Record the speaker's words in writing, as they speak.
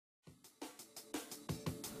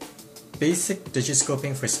Basic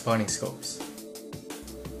Digiscoping for spawning scopes.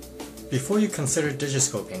 Before you consider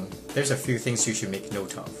digiscoping, there's a few things you should make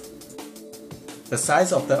note of. The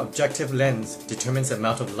size of the objective lens determines the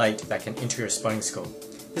amount of light that can enter your spawning scope.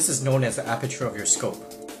 This is known as the aperture of your scope.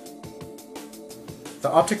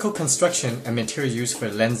 The optical construction and material used for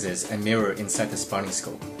lenses and mirror inside the spawning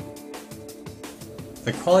scope.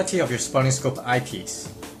 The quality of your spawning scope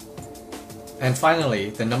eyepiece. And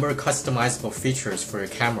finally, the number of customizable features for your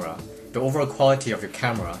camera, the overall quality of your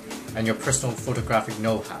camera, and your personal photographic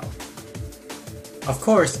know-how. Of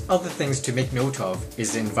course, other things to make note of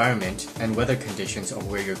is the environment and weather conditions of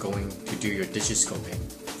where you're going to do your digiscoping.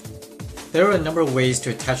 There are a number of ways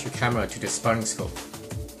to attach your camera to the spawning scope.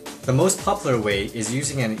 The most popular way is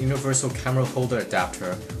using an universal camera holder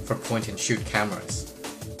adapter for point-and-shoot cameras.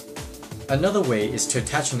 Another way is to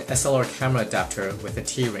attach an SLR camera adapter with a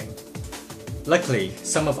T-ring. Luckily,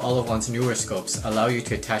 some of Olivon's newer scopes allow you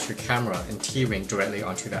to attach your camera and T-ring directly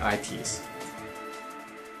onto the eyepiece.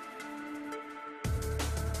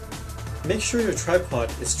 Make sure your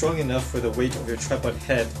tripod is strong enough for the weight of your tripod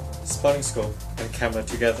head, spawning scope, and camera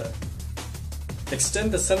together.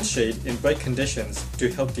 Extend the sunshade in bright conditions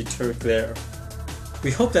to help deter glare.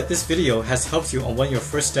 We hope that this video has helped you on one of your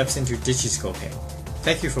first steps into digiscoping.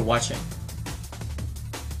 Thank you for watching.